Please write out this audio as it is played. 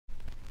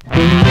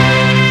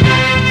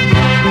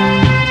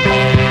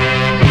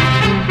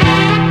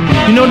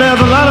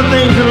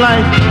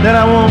life that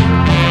I want,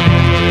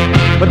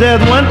 but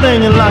there's one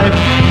thing in life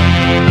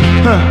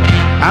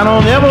I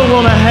don't ever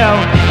want to have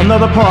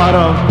another part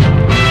of.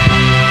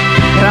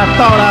 And I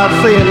thought I'd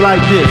say it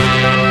like this.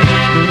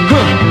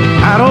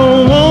 I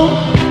don't want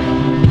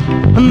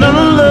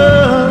another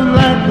love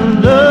like the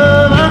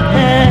love I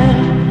had.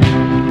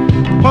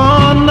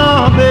 Oh no,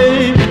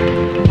 babe,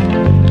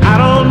 I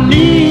don't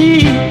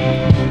need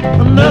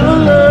another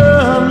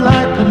love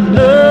like the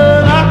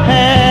love I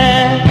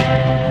had.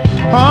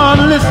 Oh,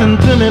 listen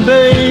to me,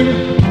 babe.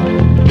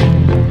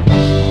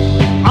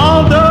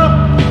 Although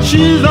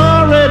she's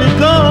already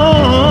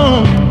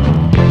gone,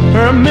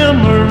 her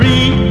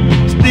memory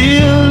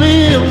still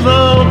lives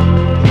on.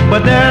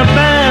 But there are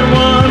bad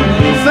ones,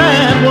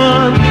 sad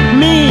ones,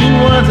 mean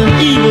ones, and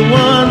evil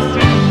ones.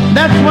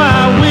 That's why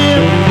I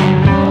will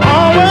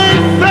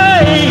always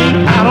say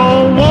I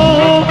don't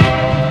want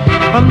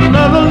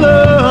another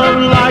love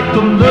like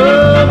the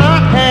love I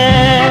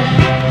had.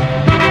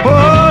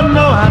 Oh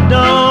no, I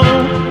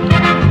don't.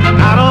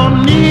 I don't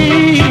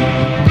need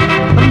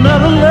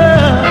another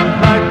love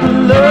like the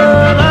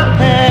love I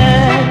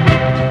had.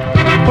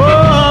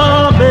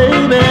 Oh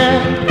baby,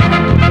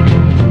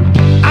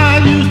 I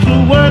used to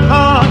work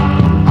hard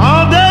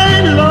all day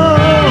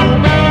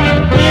long.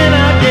 When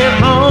I get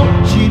home,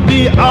 she'd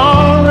be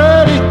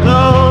already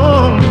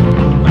gone.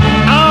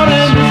 Out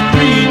in the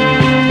street,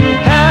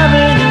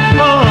 having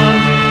fun,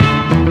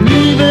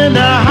 leaving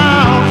the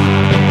house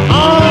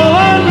all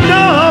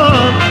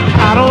undone.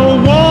 I don't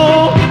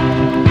want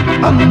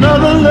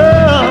another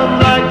love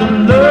like the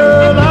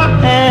love I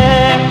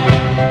had.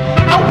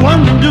 I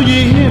wonder, do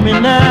you hear me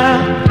now?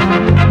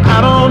 I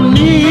don't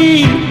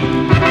need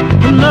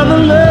another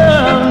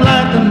love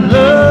like the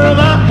love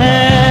I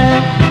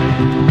had.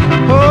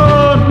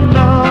 Oh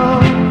no.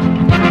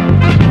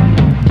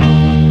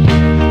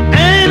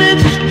 Ain't it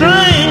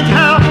strange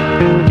how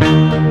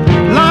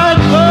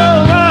life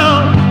goes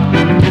round?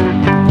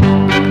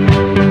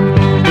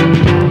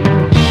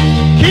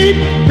 Keep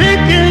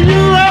picking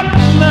you up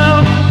now,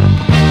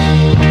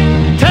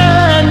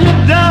 tearing you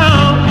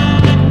down.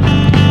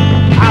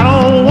 I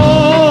don't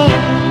want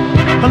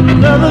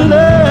another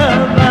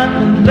love like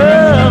the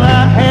love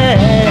I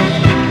had.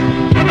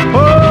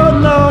 Oh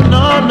no,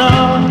 no, no,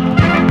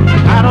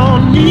 I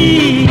don't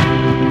need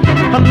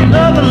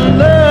another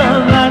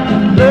love like the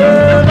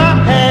love I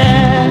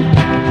had.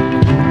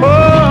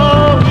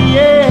 Oh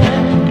yeah,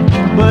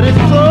 but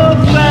it's so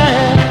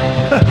sad.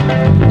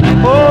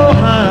 Oh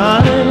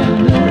honey,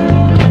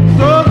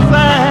 so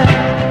sad.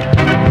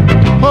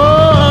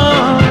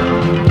 Oh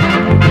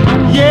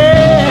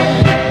yeah,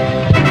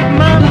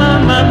 my,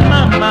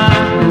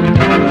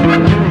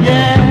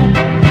 yeah.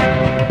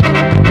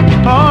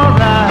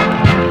 Alright,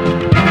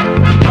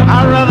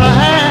 I'd rather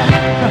have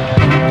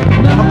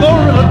a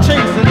gorilla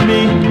chasing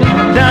me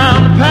down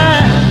the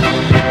path.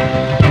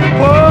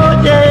 Oh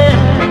yeah,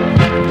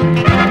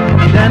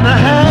 than to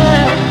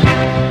have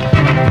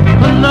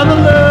another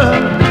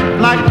love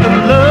like the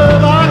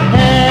love I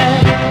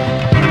had.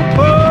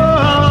 Oh,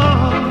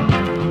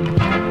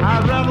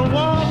 I'd rather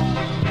walk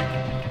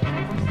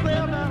from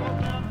Selma,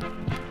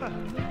 Alabama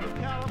to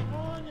California.